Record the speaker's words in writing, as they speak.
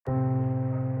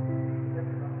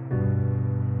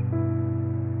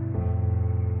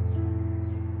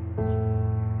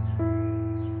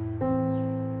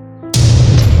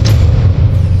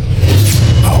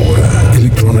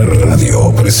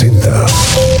Radio presenta.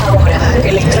 Ahora,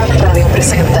 Electronic Radio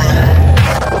presenta.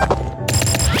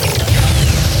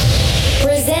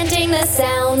 Presenting the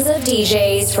sounds of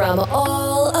DJs from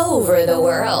all over the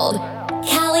world.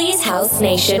 Cali's House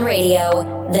Nation Radio,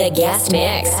 the guest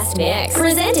mix.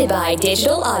 Presented by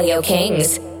Digital Audio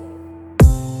Kings.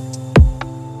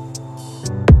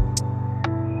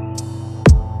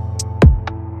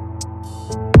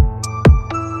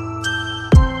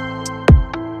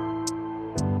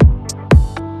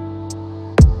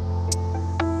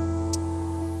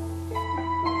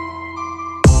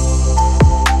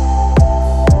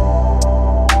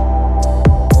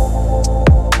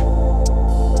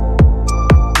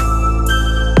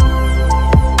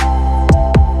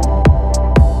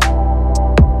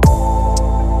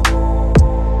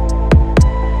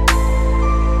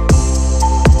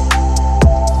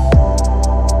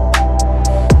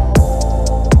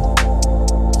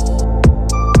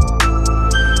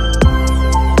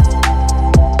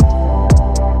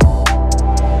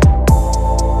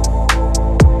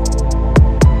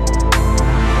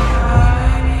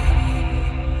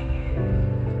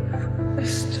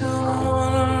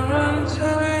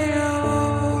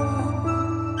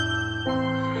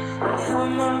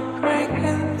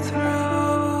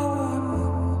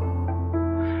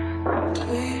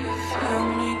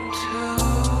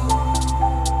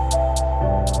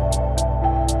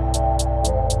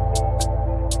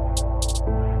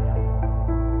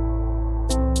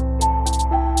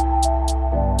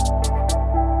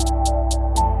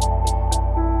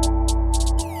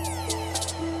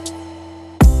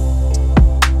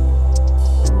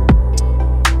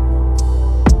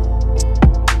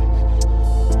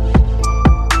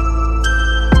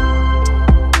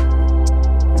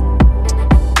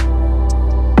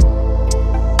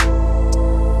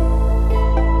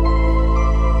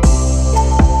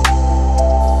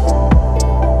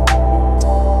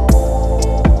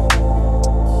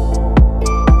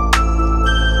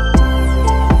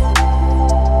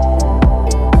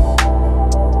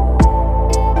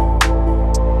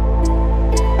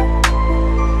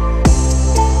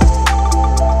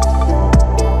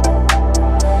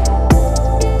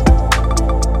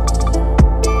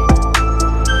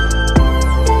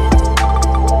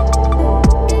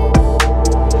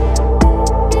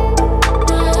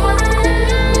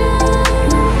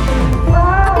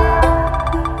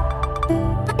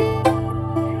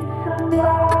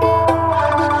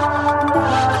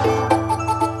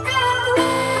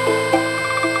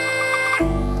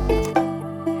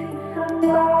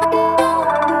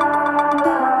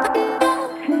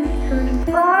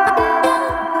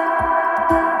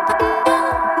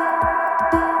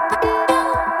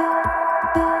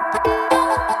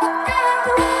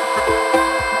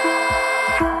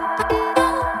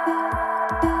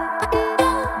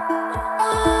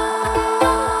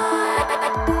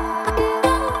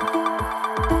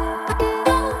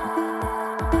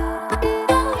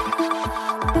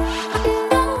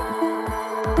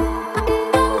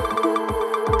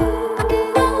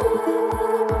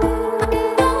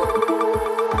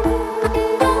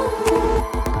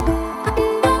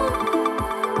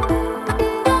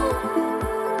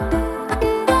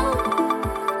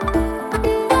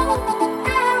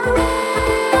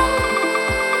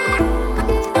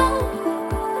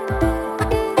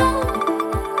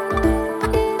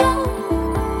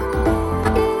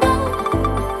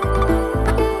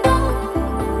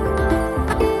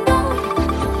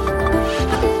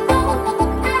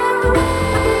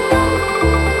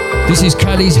 This is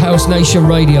Cali's House Nation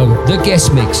Radio, the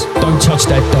guest mix. Don't touch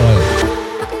that dial.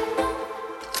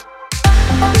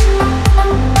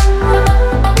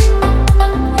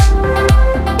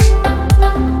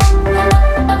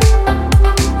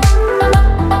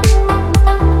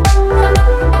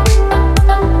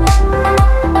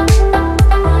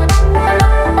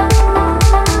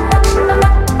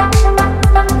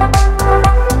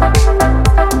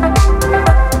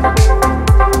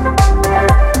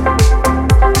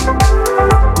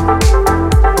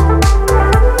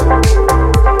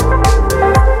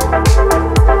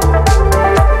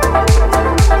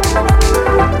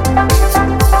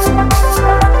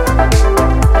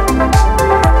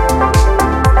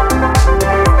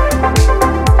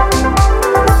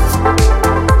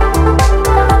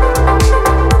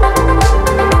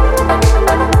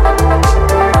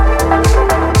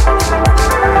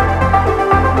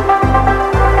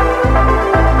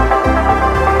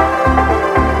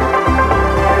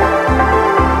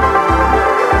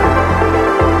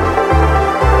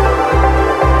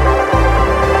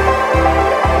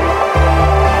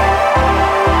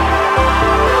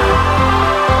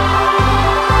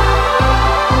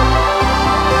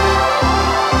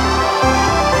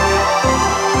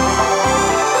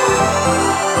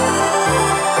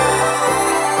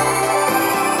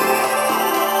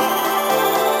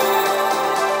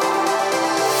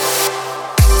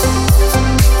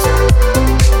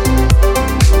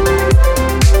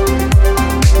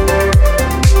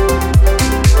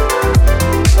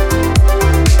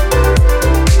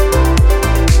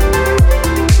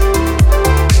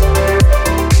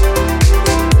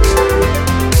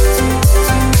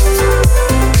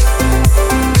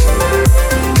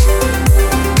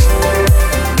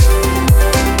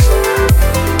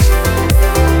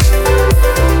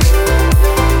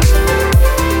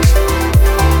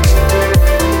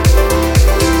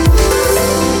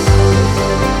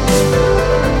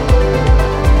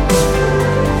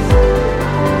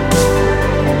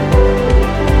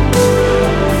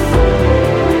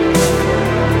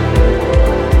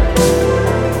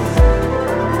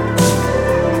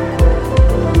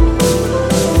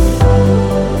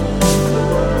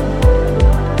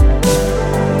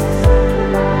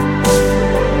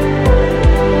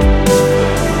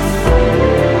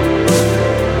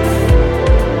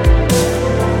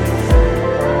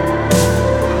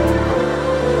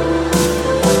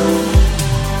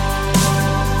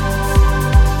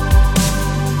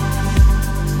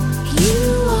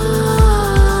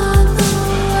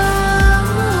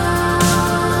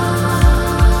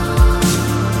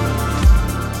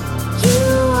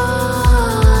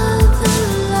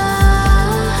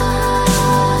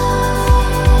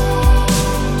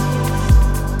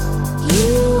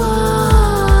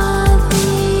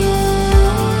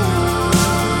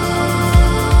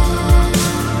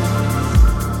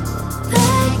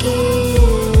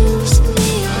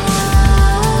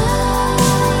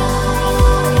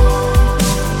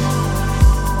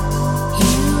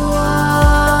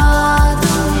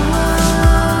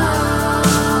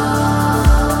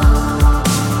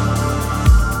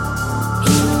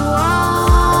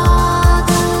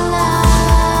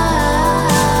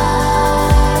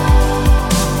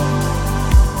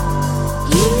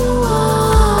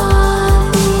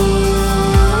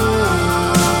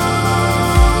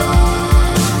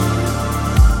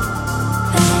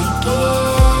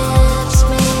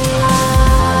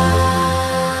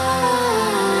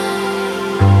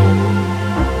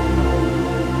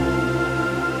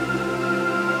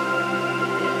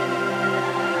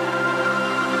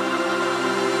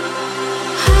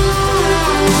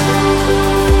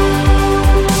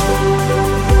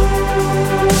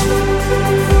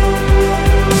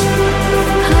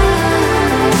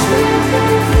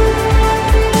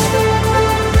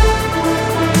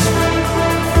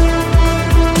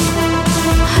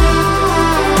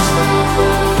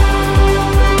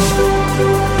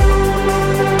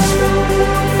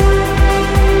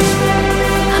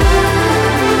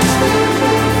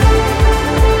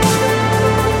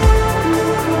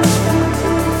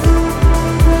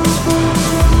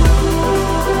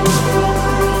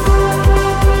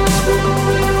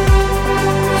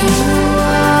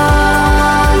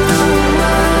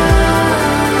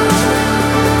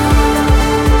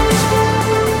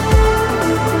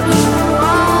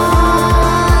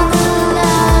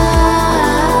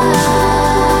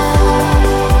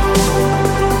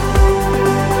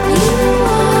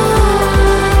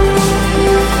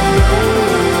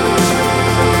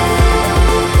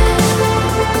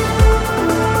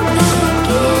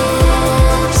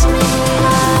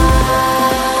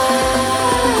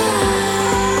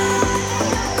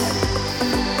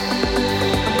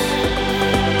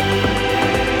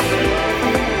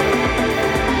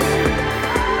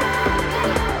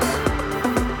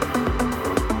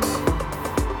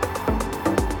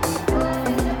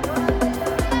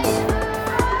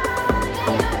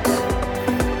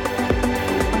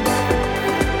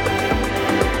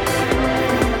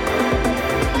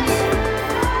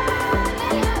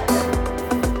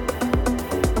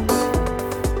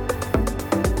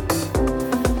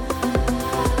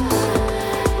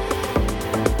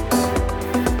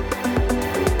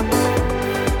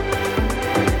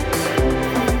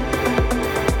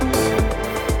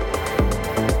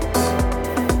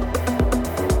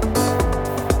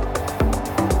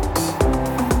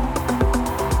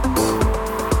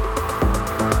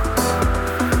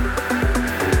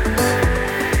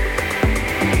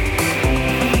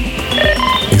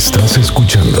 Estás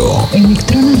escuchando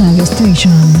Electrona Radio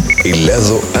Station. El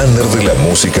lado under de la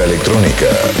música electrónica.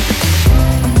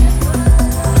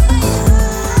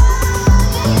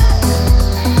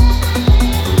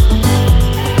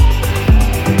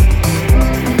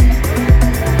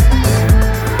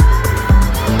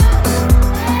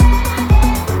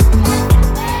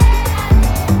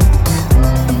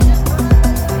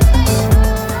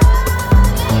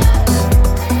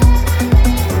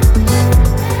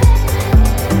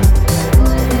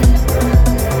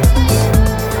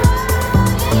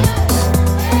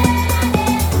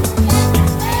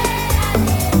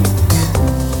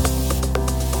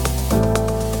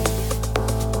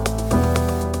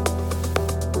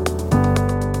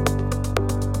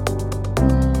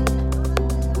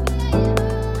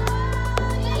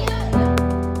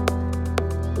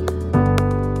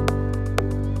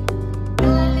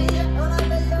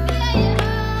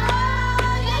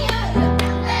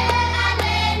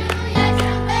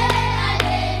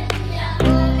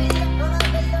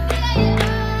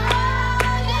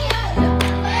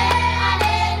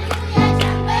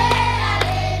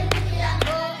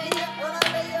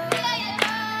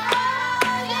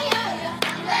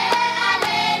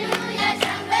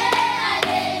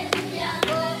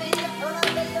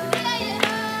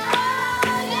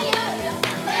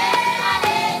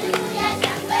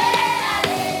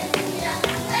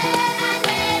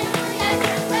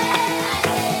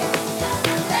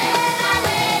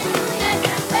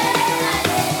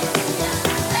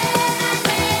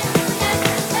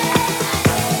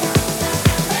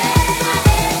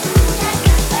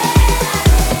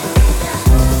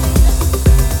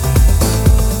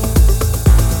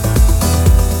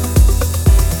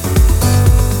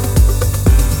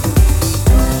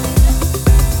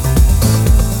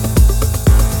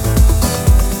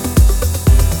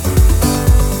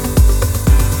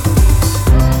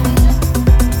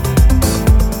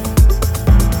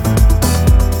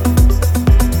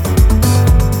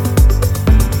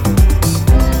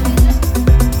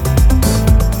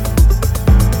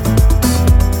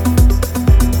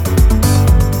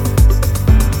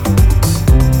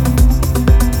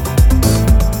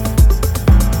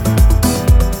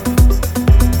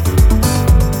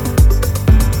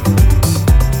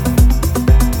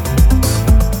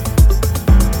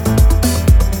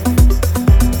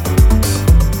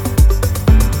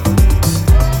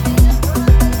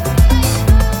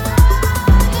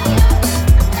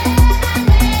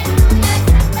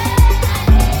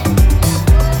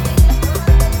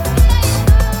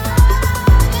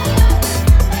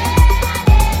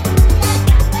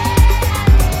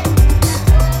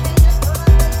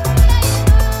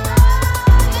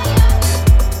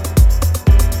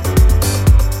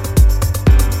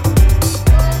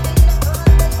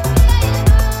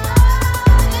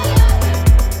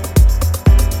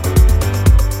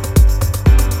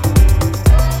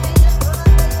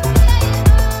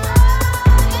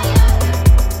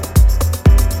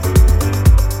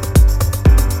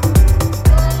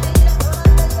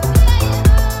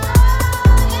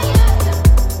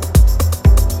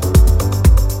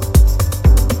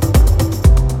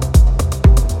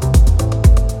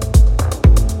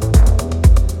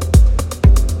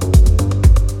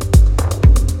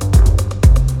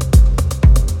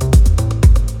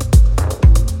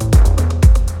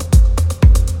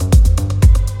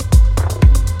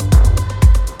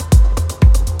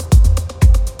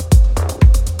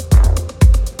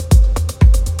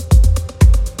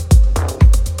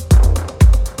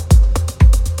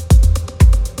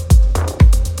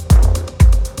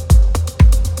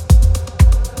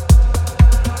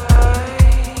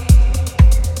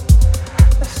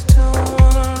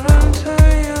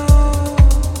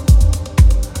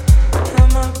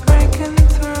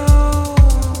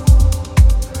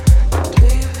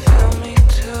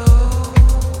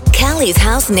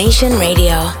 House Nation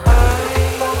Radio.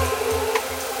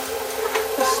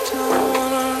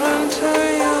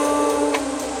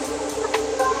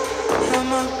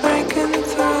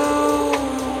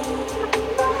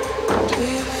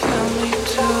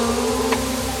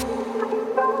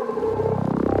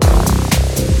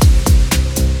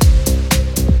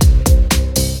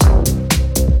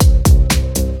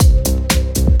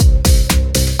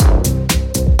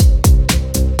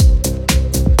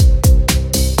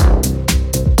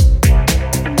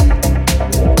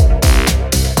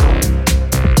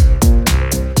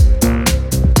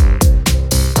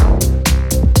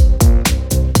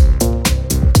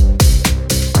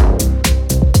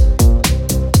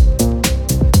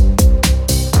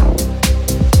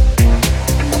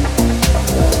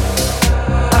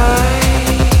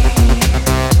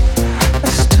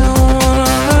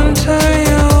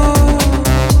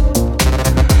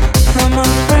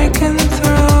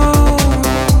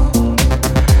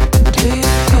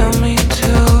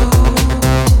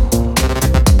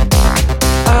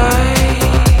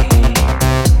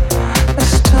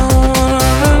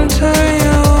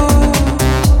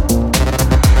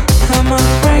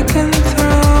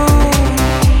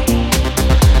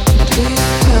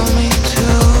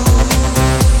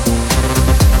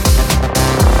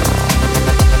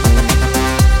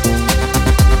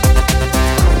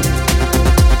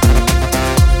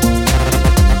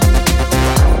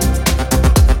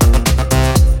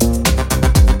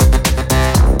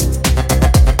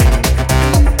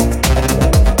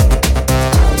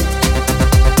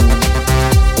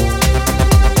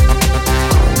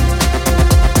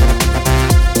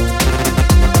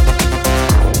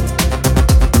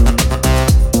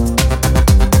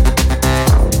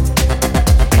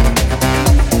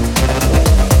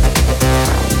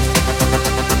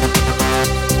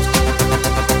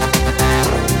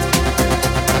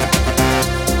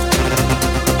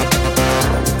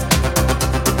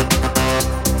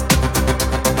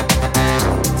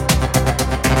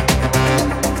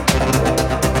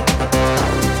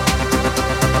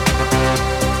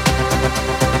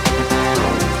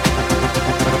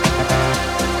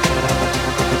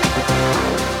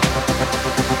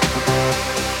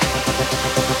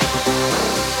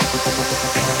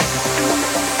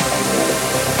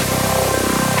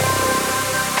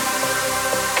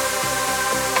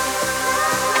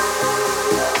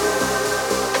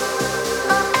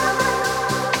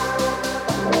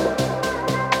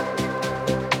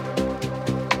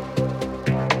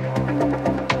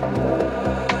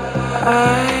 I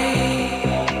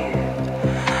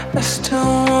still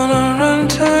wanna run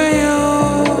to you.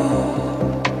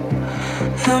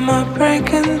 Am I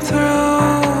breaking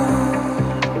through?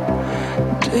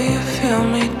 Do you feel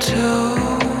me too?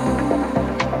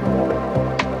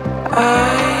 I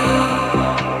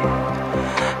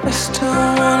still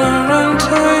wanna run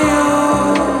to you.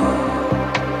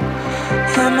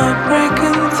 Am I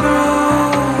breaking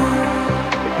through?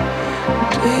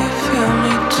 Do you feel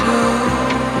me too?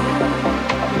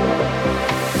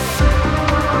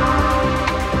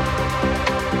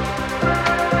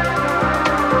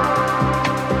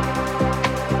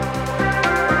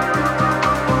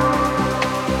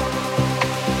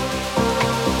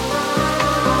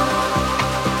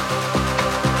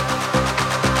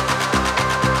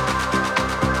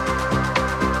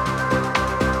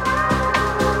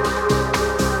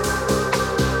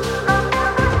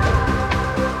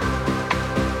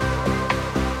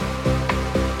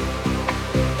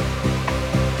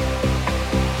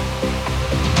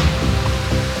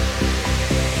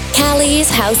 Cali's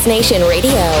House Nation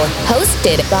Radio,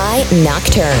 hosted by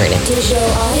Nocturne. Digital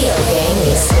audio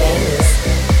games.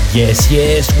 Yes,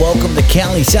 welcome to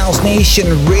Cali's House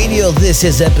Nation Radio. This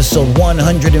is episode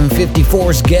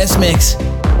 154's Guest Mix.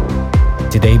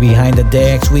 Today behind the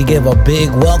decks, we give a big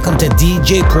welcome to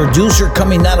DJ producer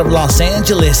coming out of Los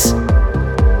Angeles.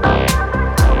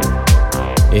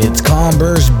 It's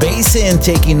Converse Basin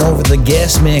taking over the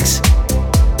guest mix.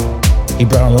 He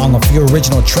brought along a few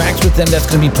original tracks with him that's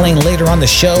going to be playing later on the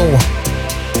show.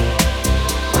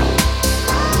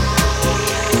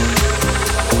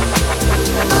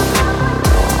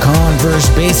 Converse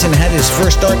Basin had his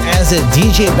first start as a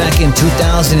DJ back in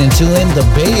 2002 in the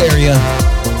Bay Area.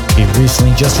 He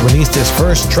recently just released his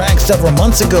first track several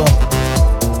months ago.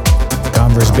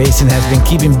 Converse Basin has been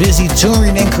keeping busy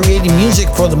touring and creating music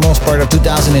for the most part of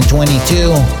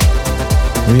 2022.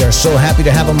 We are so happy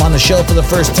to have him on the show for the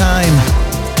first time.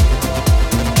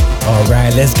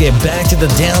 Alright, let's get back to the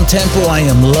down tempo. I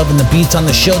am loving the beats on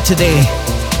the show today.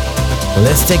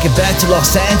 Let's take it back to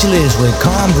Los Angeles with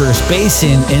Converse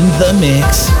Basin in the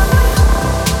mix.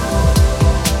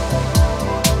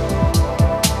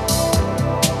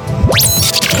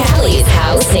 Cali's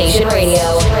House Nation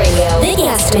Radio. The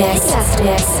Guest Mix.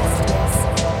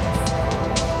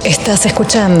 Estás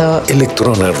escuchando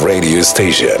Electrona Radio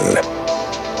Station.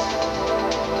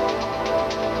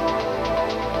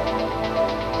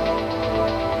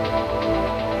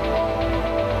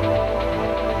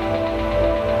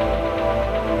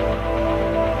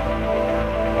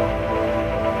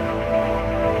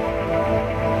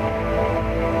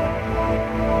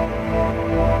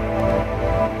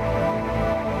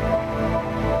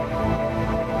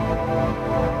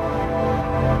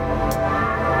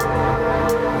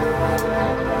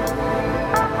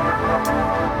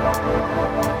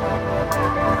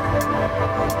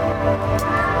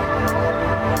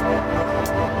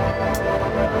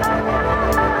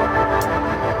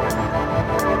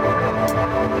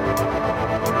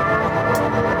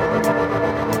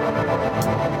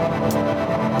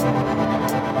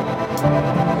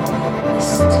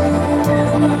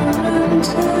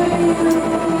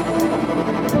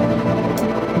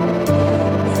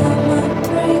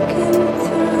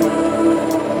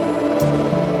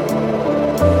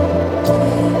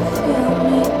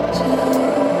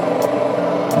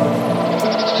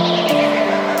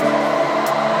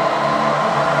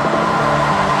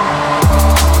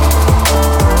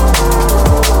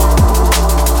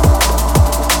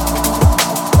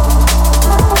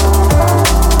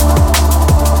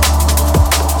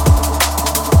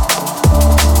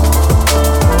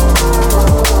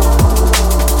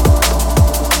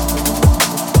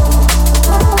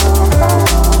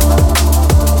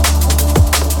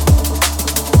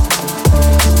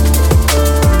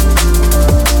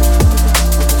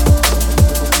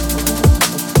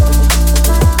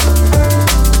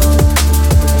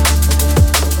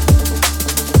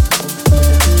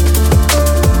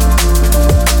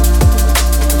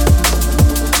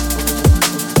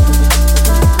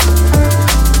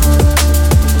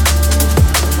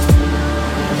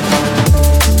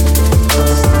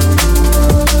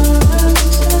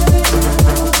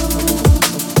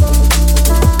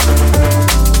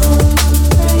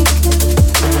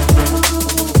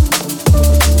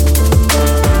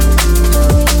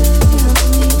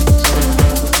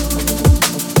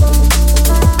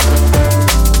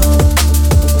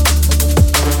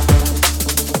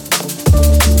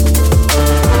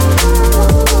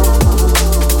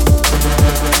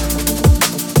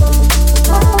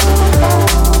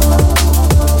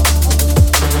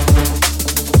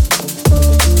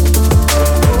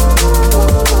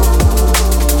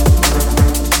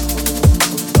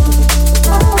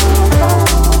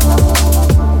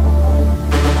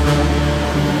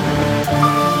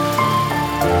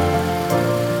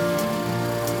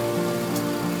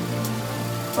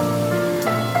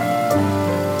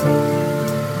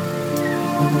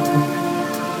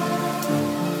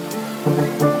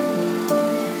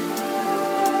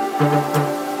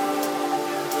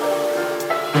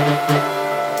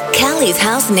 Cali's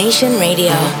House Nation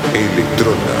Radio.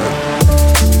 Electrona.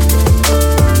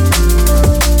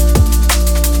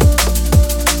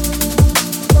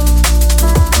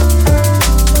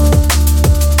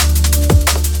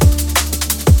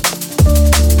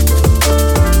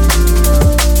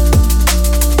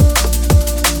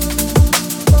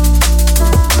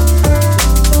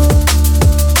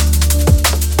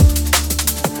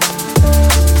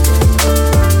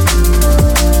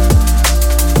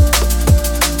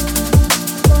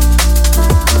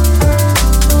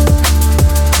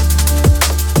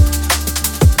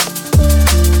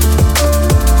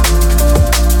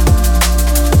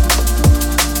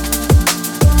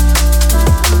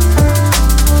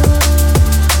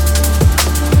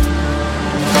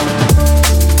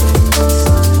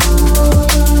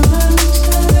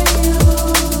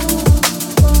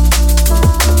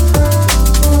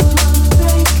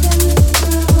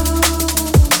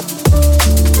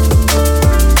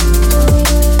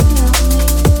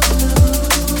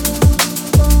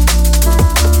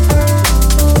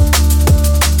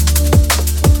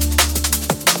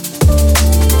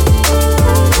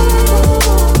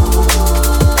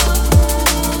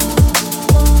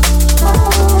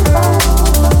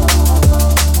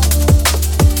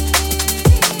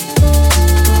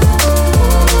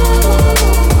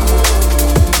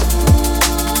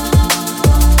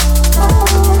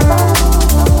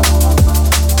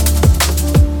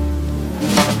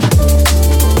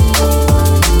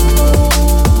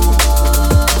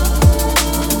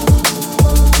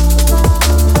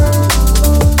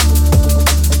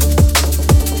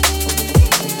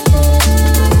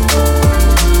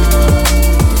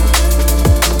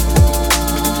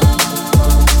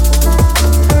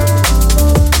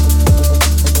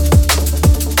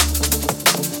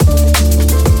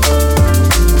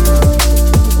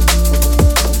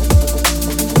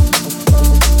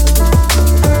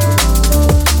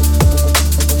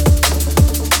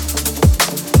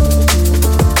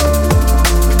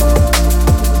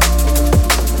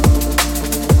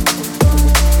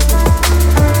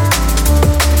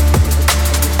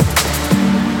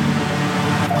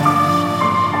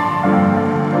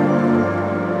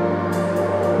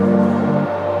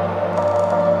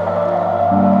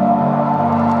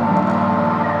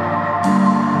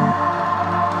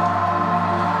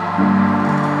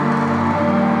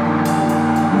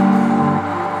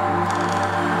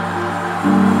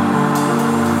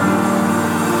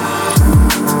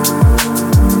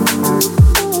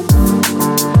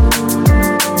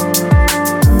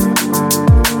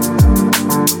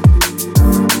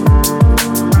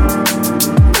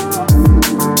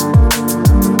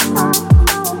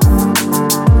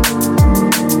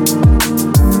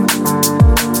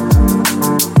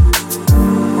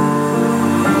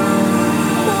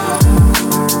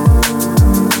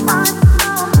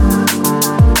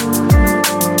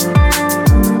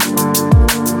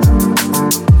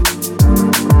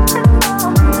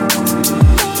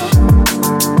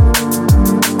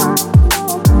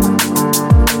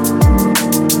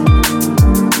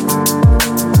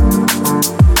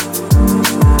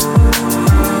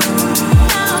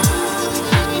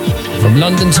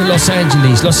 London to Los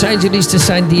Angeles to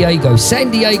San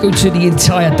Diego to the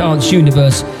entire dance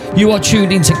universe. You are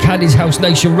tuned into Cali's House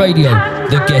Nation Radio,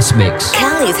 the guest mix.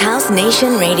 Cali's House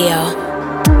Nation Radio.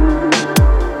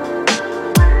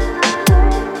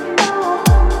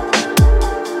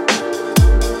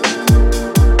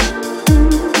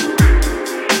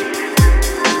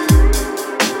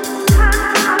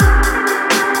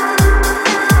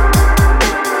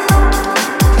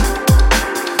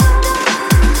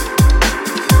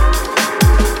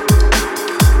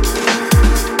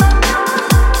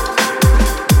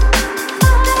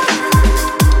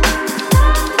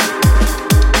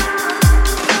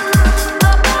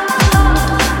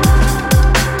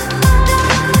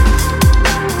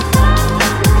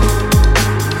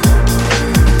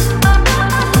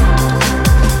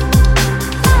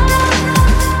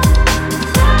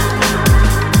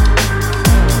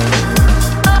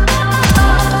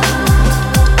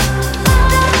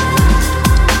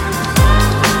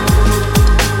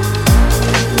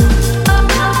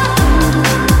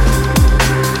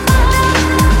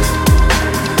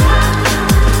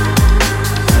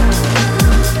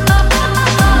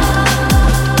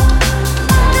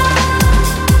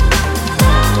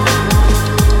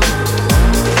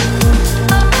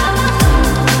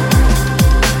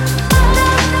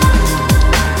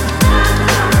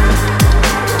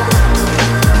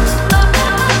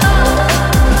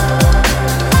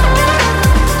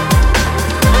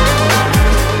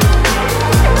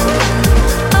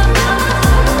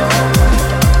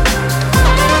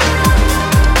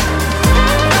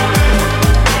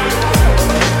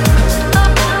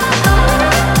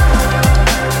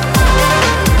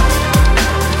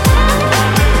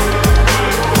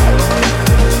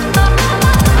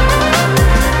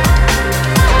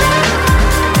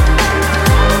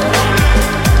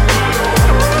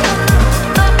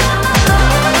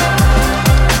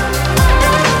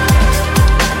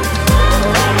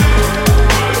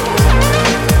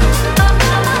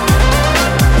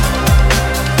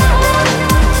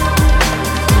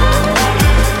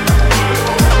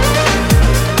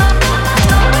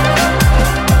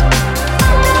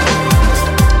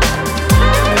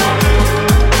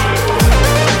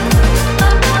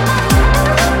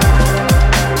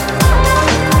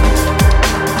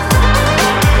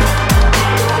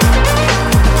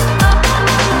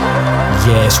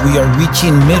 Yes, we are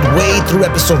reaching midway through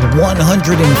episode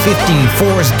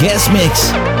 154's guest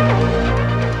mix.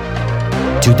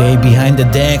 Today, behind the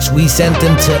decks, we sent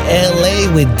them to LA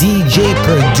with DJ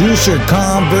producer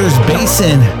Converse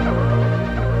Basin.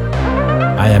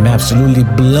 I am absolutely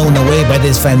blown away by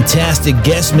this fantastic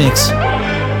guest mix.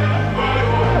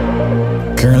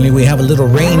 Currently, we have a little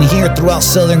rain here throughout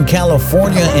Southern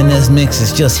California, and this mix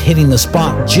is just hitting the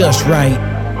spot just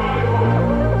right.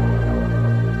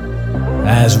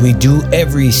 As we do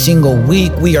every single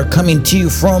week, we are coming to you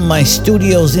from my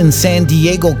studios in San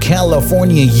Diego,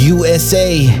 California,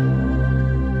 USA.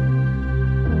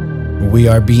 We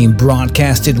are being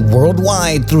broadcasted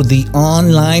worldwide through the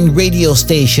online radio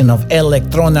station of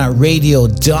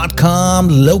electronaradio.com,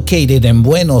 located in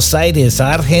Buenos Aires,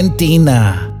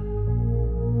 Argentina.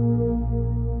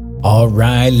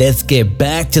 Alright, let's get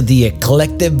back to the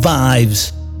eclectic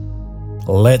vibes.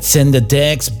 Let's send the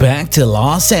decks back to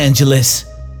Los Angeles.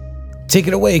 Take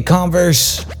it away,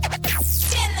 Converse. In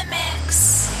the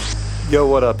mix. Yo,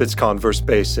 what up? It's Converse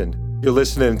Basin. You're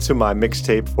listening to my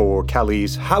mixtape for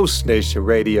Cali's House Nation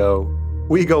Radio.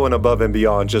 We going above and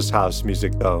beyond just house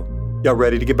music, though. Y'all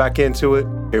ready to get back into it?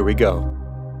 Here we go.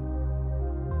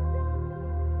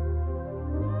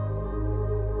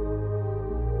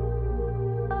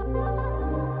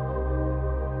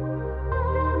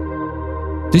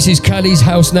 This is Cali's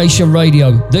House Nation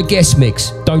Radio, the guest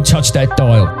mix. Don't touch that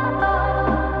dial.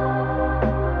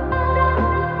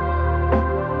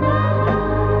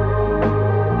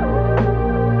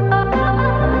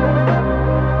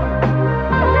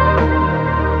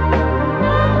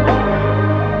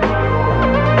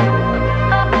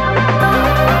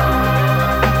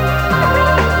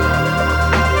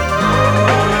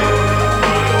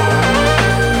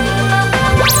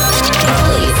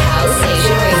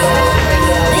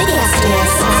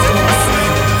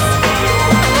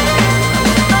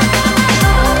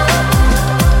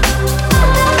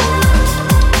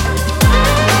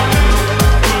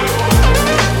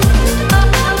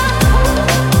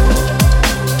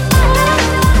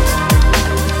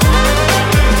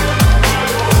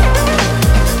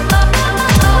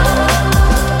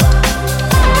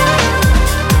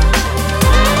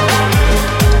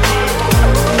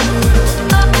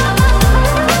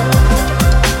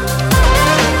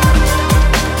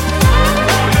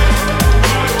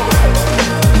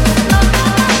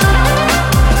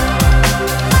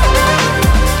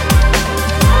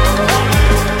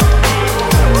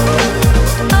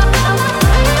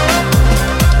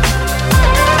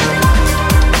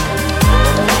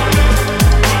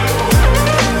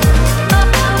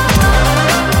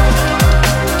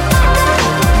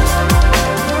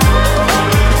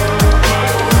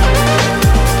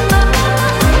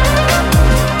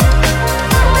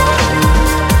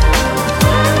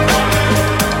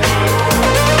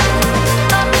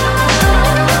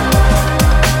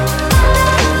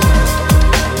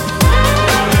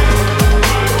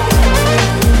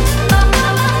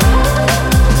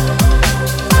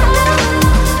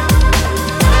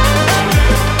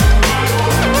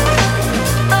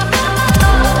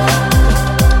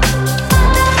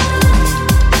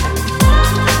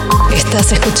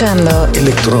 Estás escuchando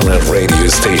Electrona Radio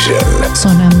Station.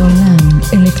 Sonando online,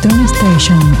 Electronic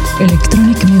Station,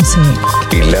 Electronic Music.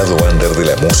 El lado under de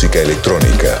la música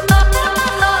electrónica.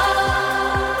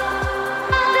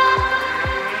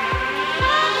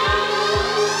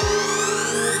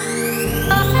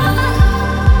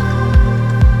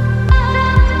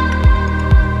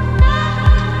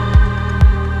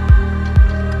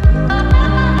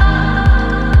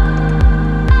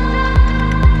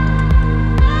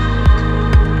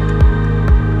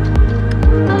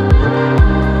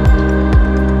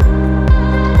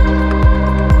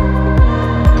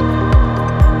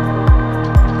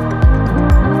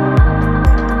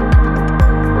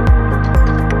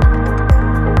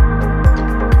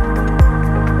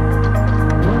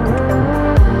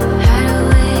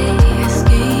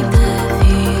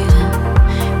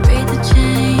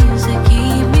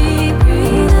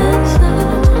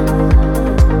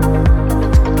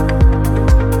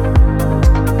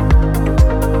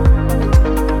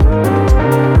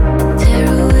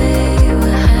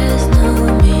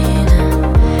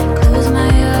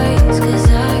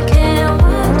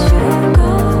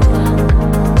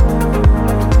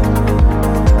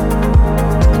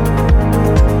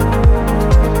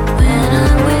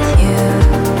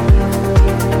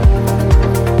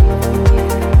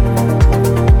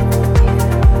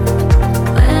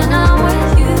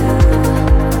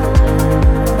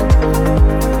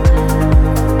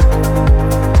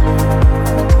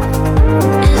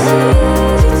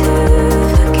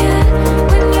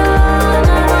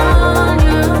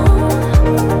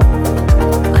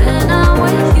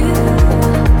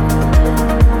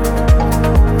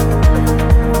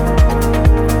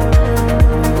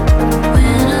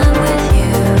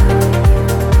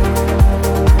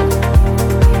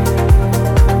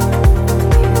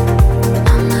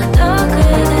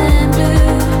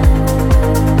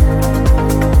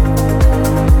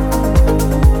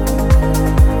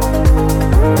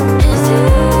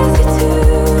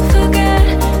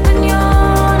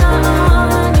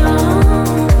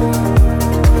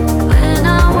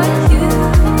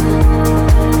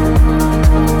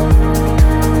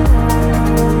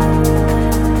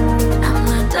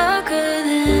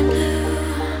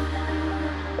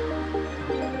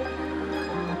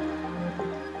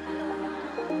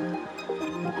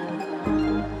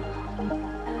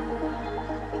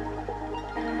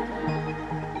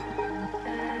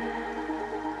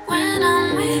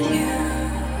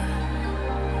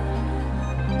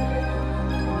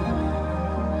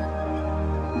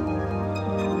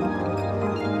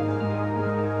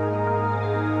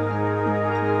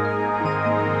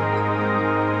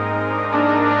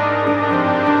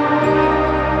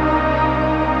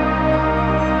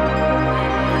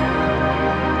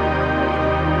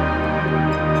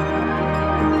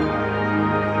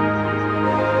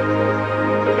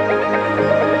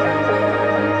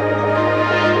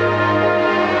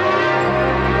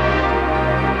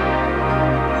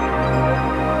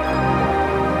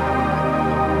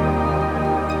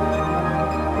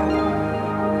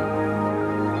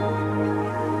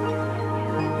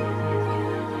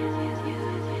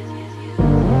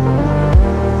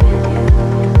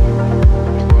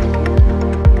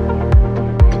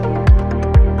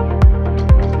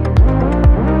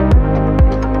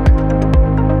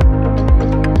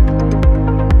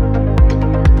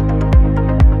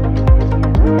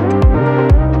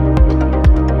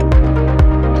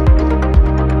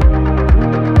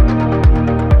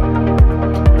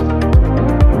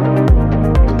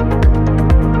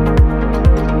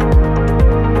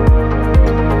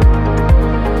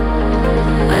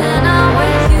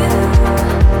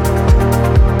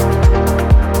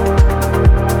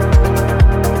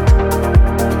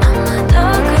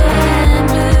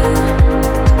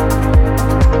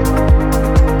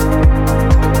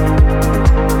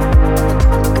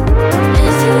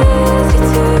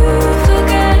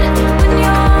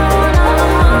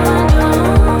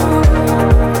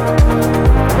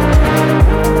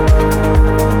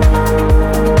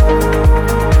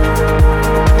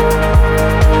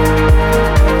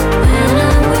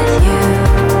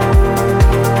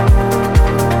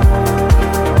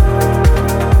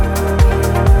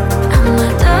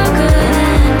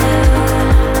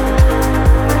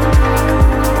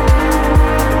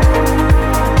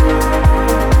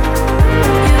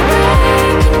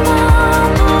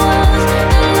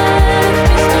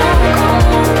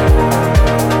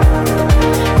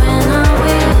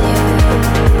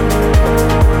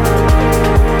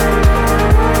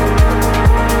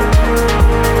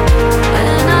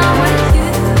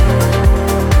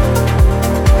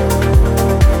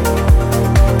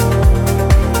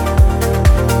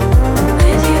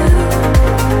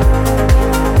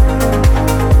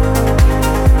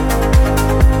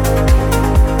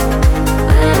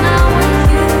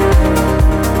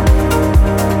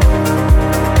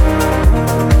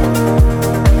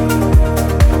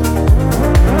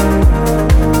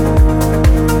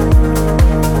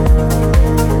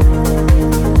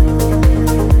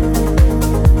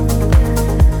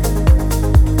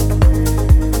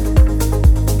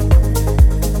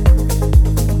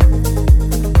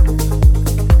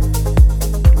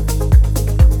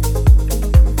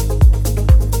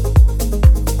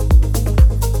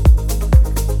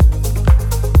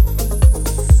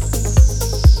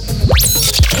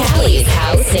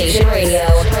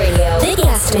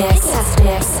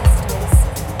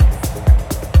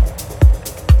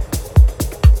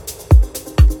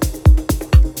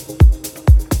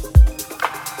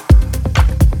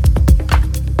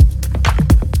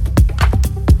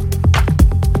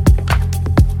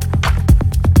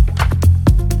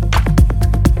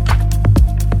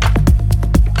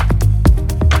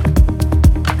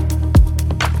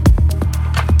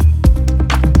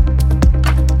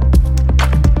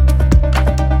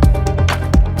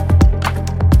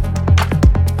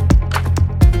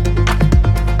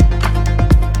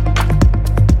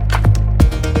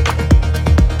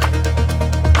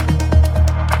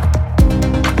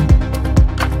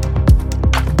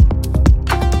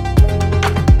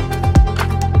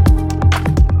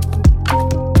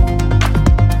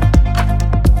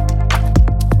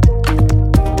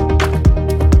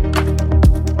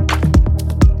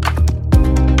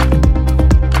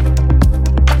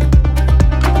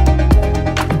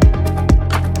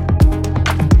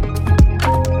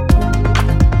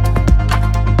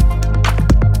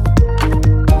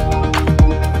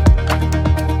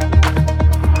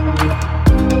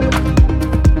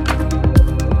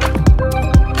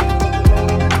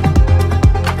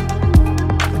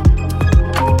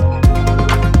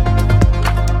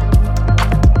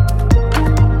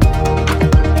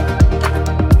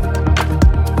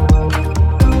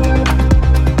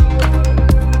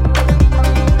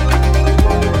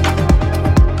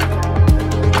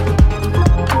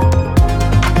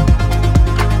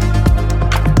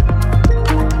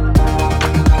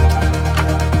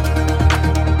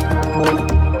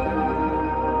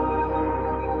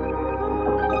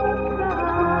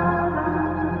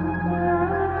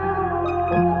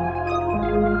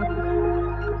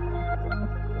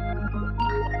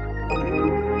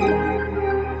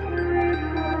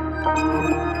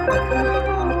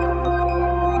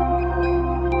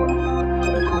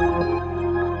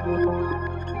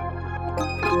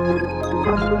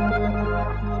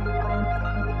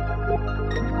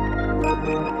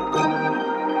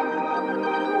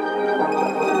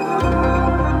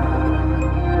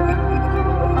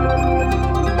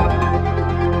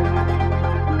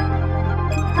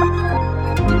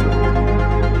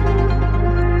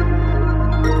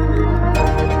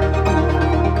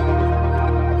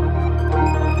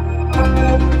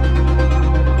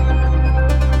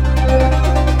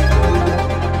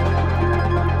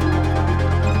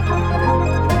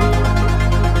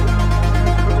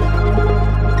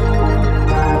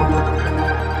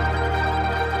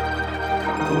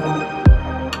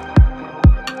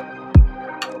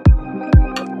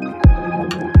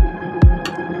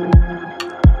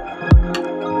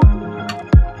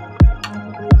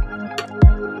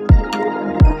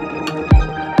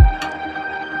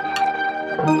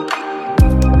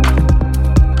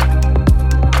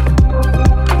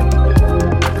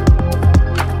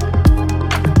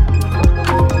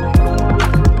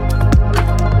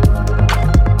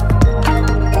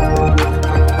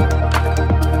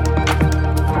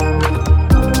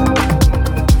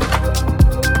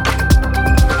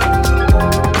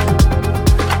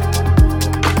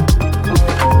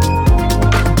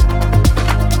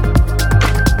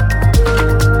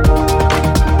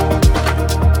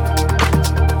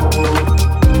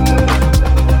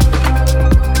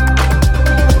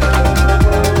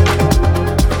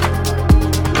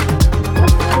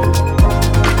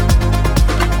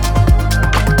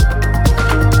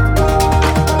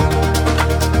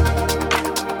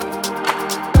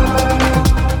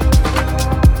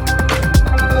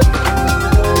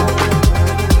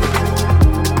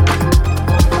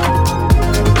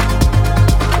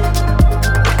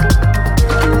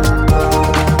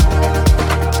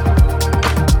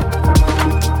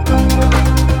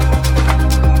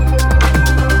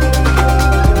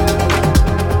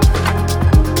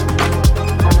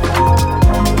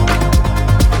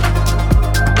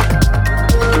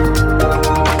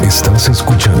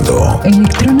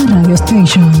 Electrona Radio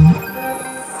Station.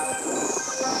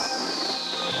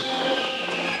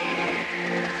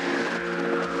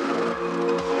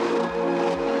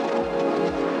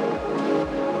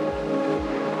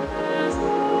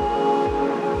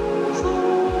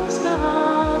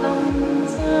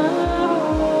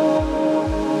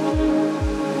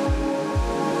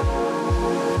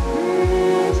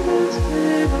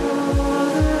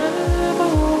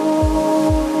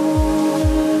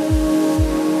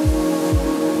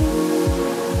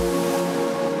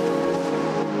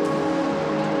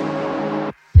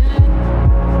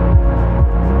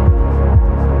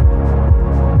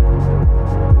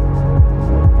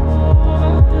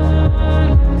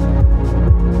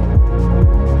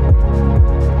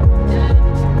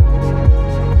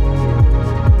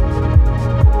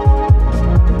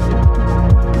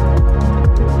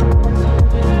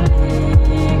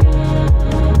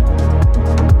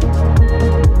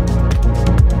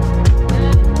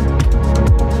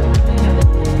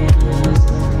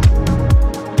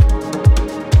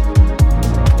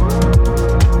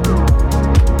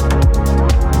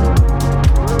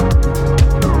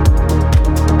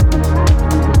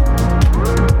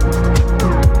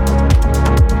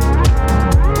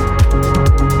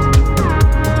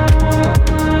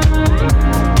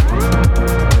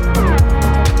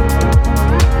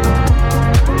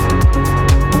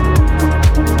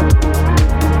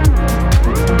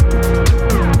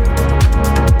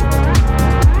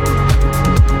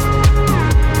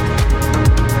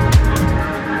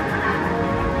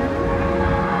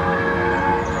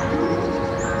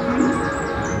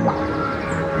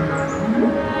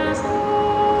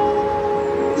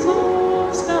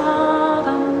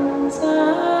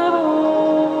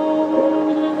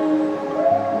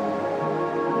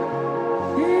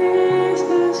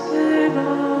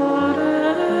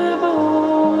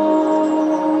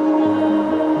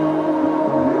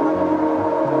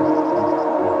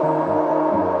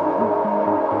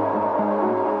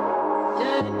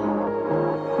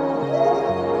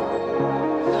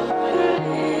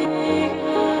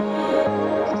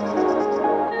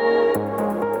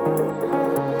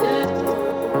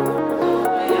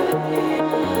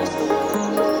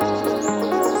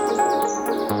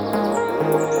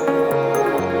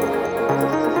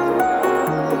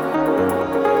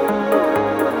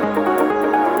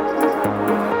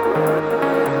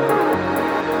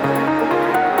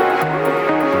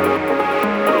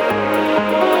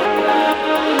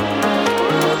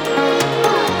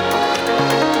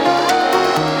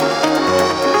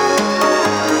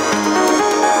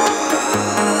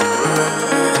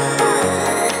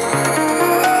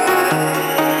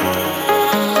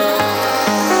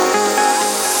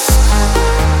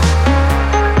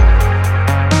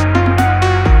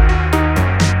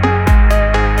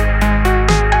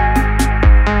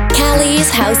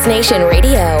 House Nation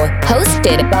Radio,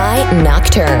 hosted by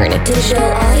Nocturne.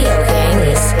 Digital audio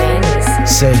fans.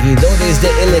 Seguidores de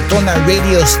Electrona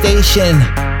Radio Station,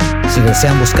 si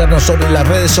desean buscarnos sobre las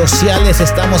redes sociales,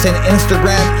 estamos en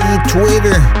Instagram y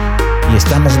Twitter y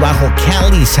estamos bajo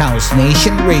Cali's House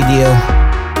Nation Radio.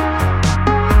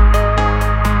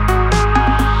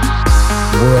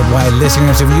 Worldwide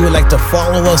listeners, if you would like to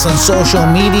follow us on social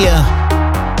media,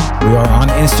 we are on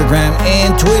Instagram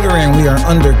and Twitter, and we are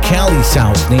under Cali's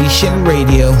House Nation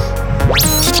Radio.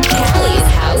 Cali's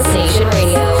House Nation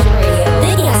Radio.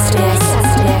 The guest mix.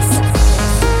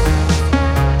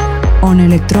 On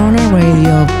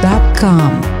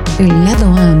electronaradio.com, el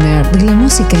lado under de la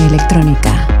música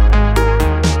electrónica.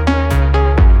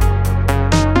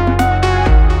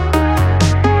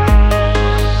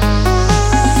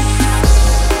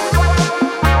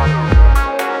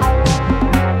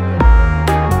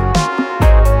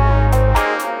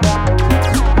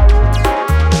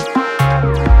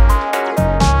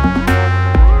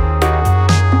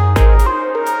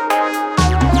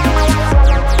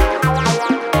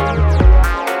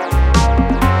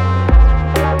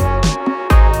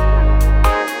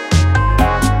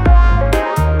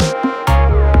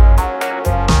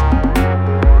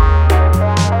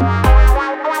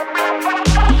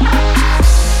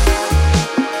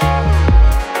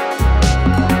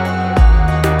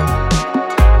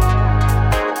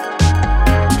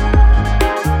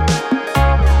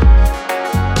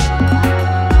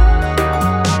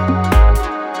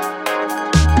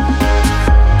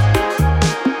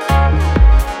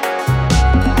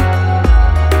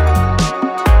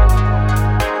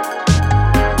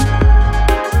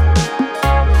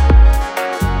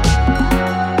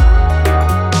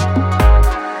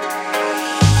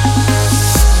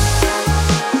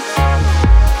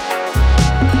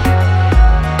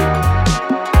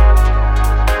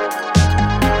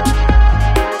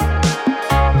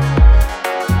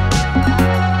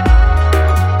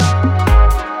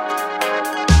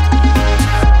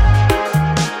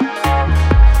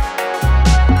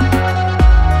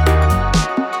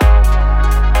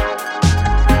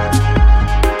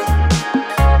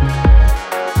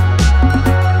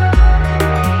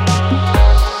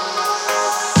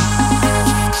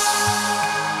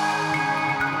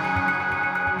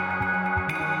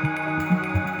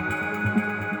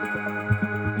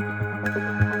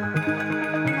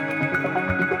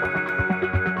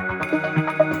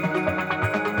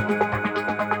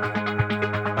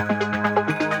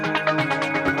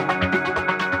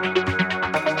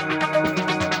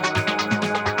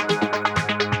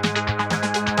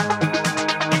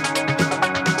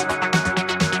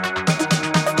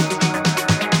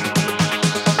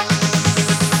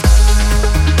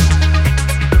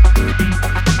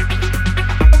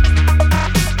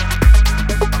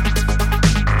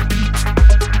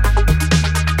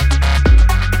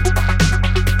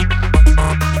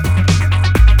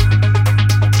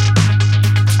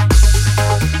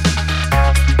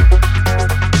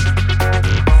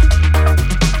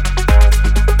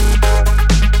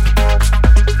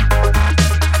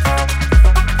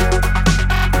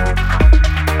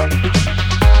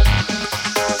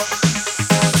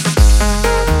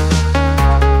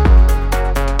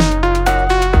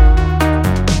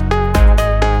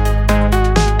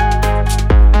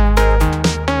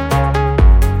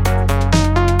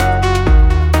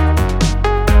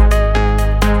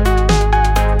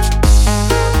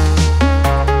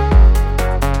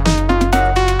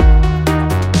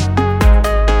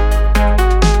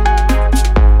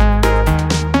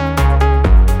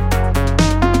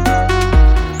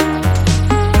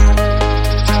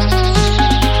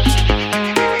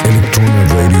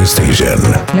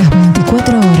 Las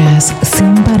 24 horas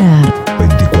sin parar.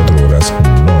 24 horas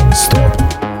non-stop.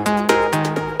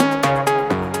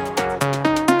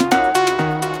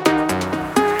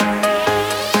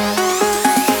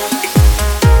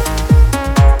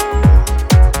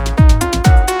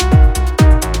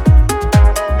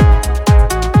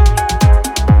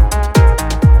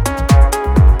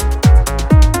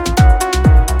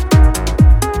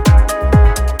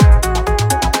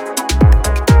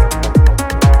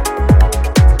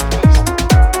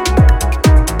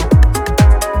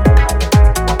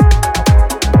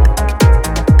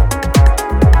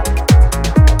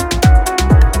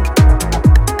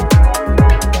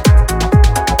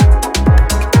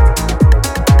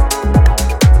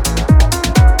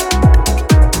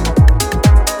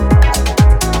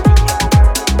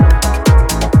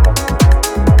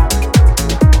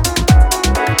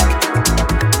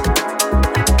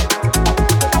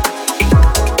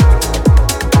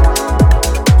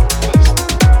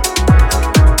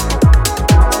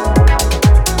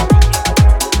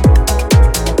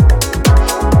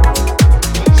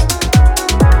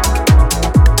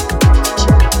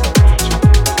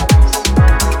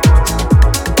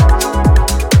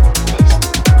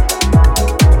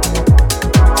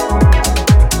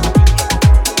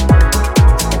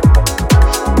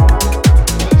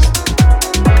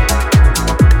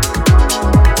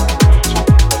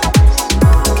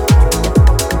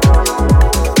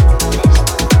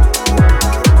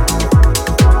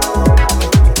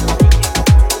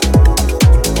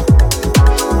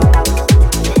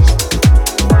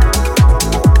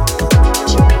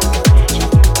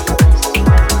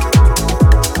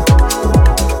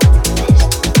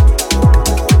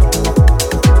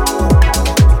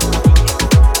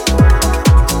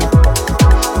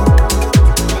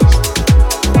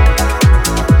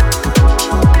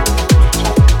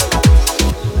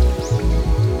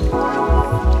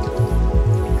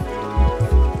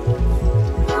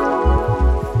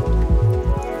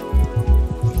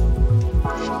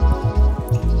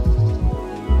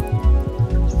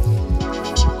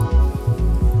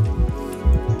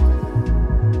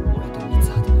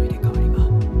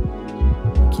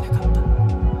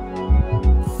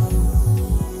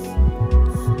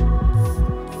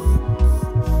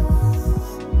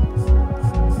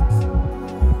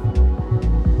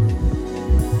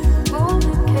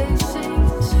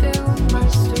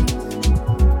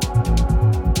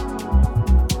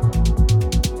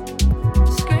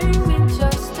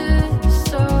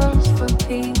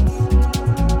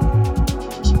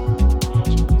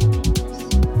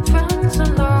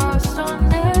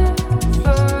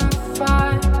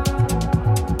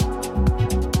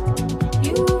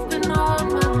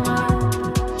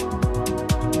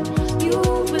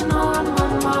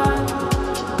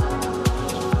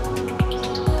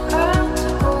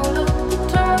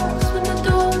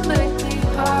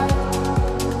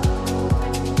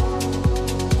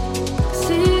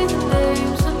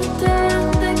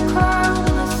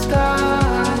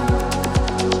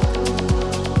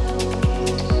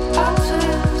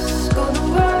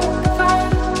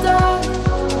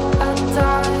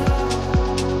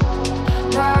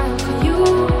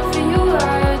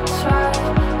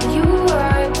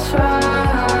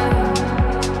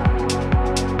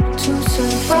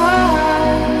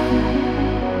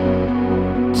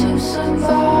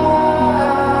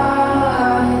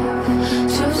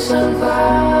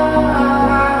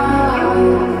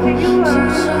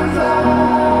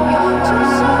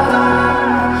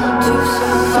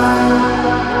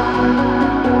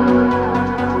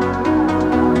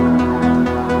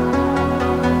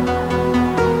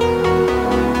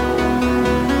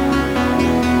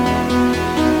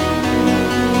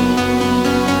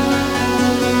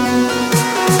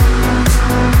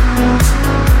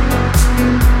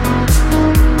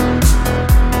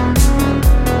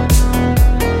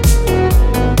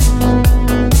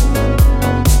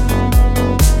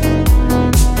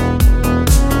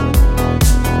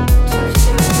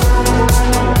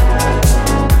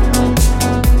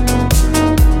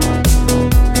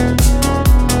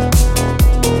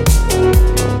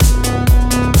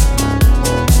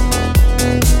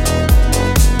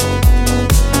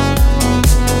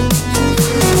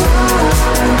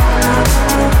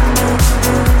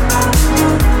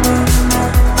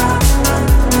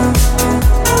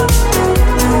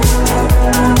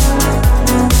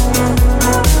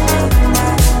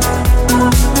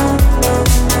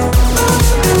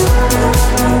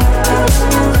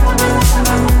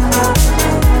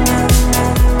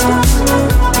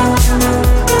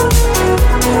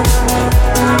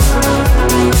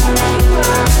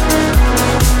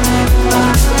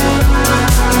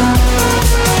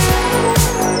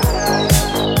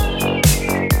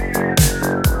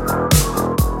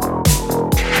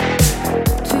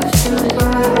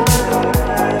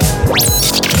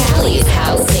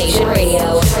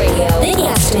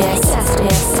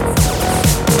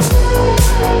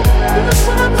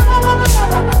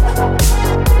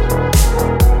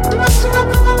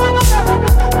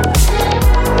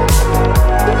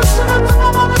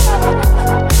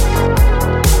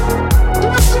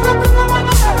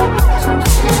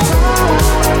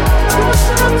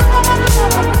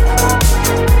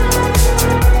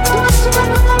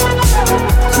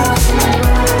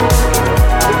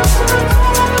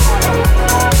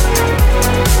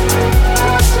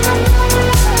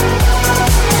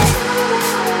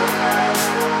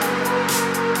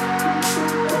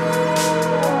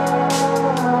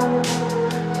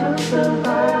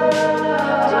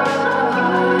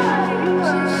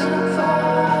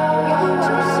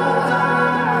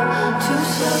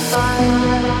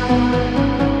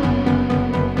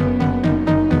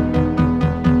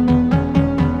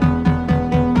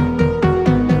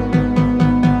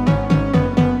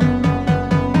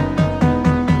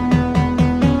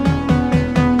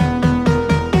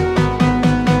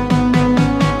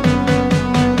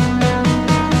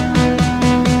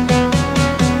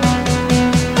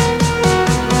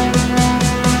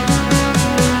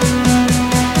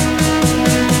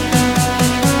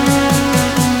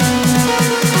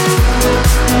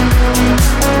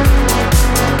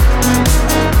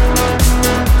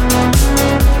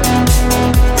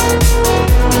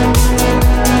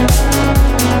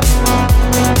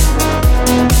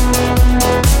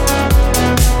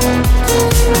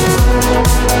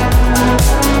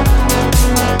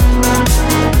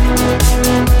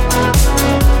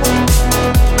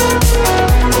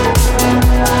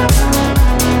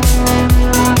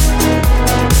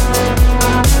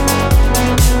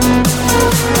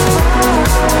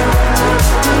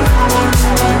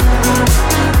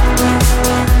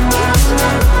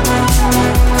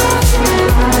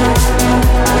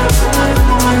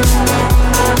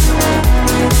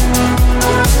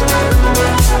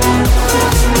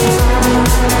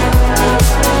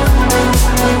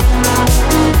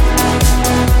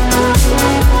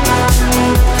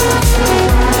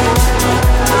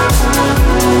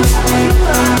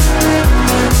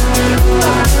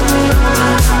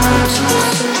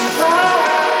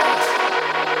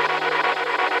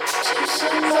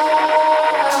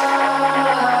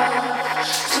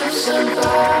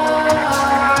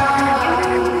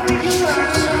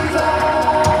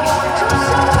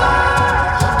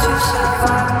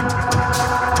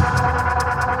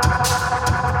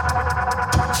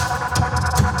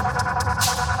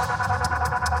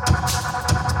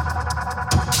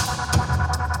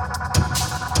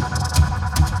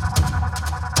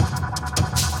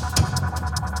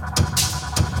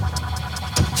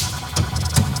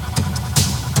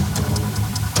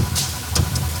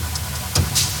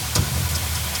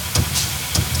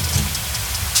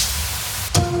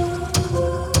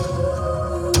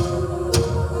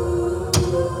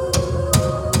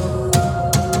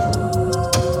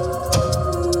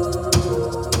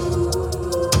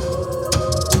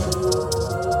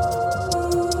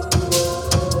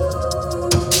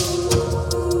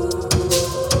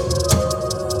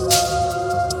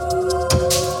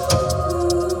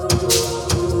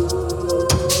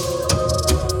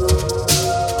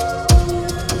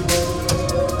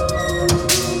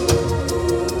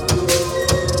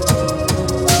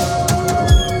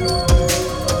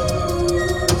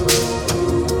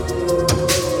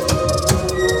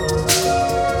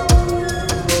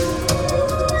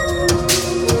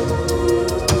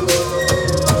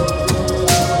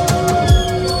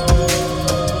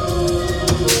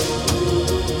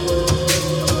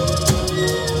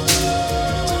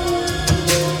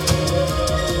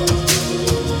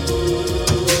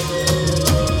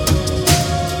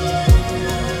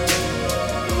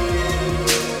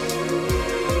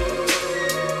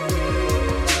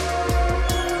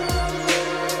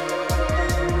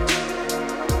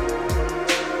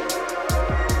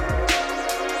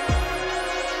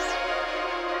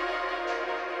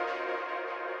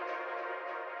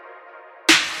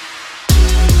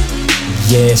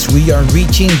 Yes, we are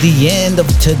reaching the end of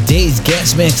today's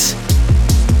guest mix.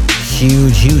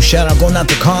 Huge shout out going out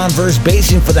to Converse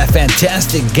Basin for that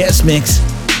fantastic guest mix.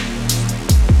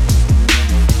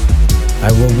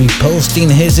 I will be posting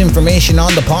his information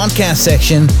on the podcast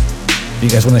section. If you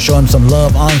guys want to show him some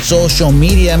love on social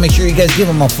media, make sure you guys give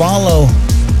him a follow.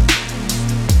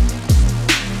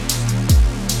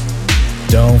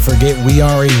 Don't forget, we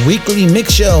are a weekly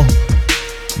mix show.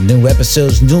 New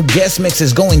episodes, new guest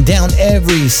mixes going down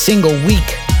every single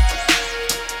week.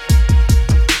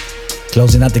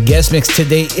 Closing out the guest mix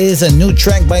today is a new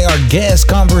track by our guest,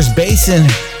 Converse Basin.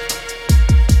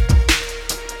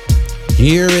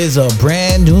 Here is a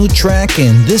brand new track,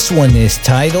 and this one is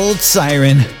titled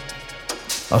Siren.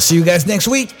 I'll see you guys next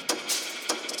week.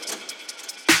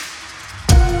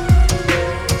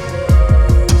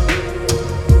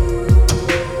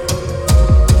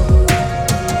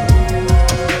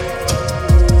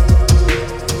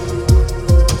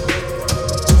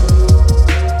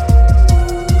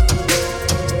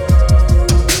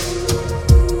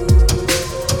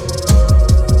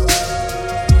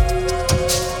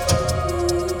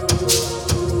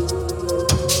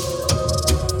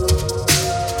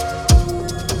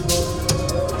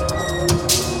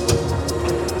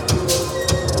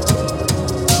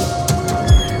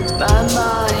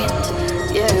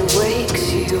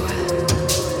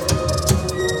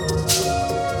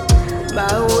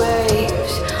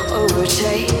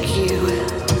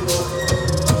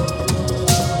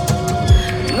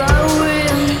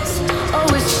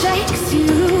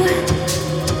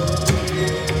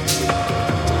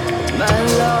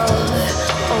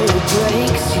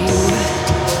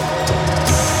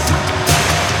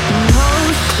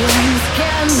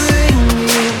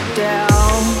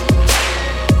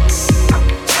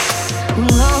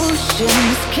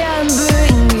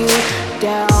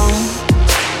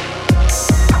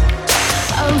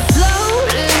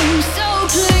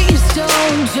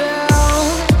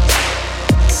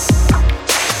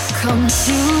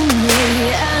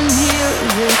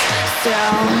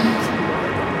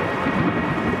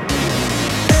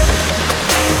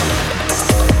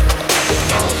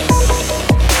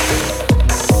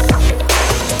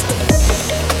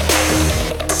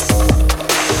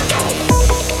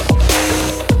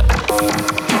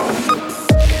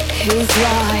 His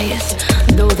lies,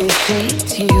 though they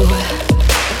shaped you.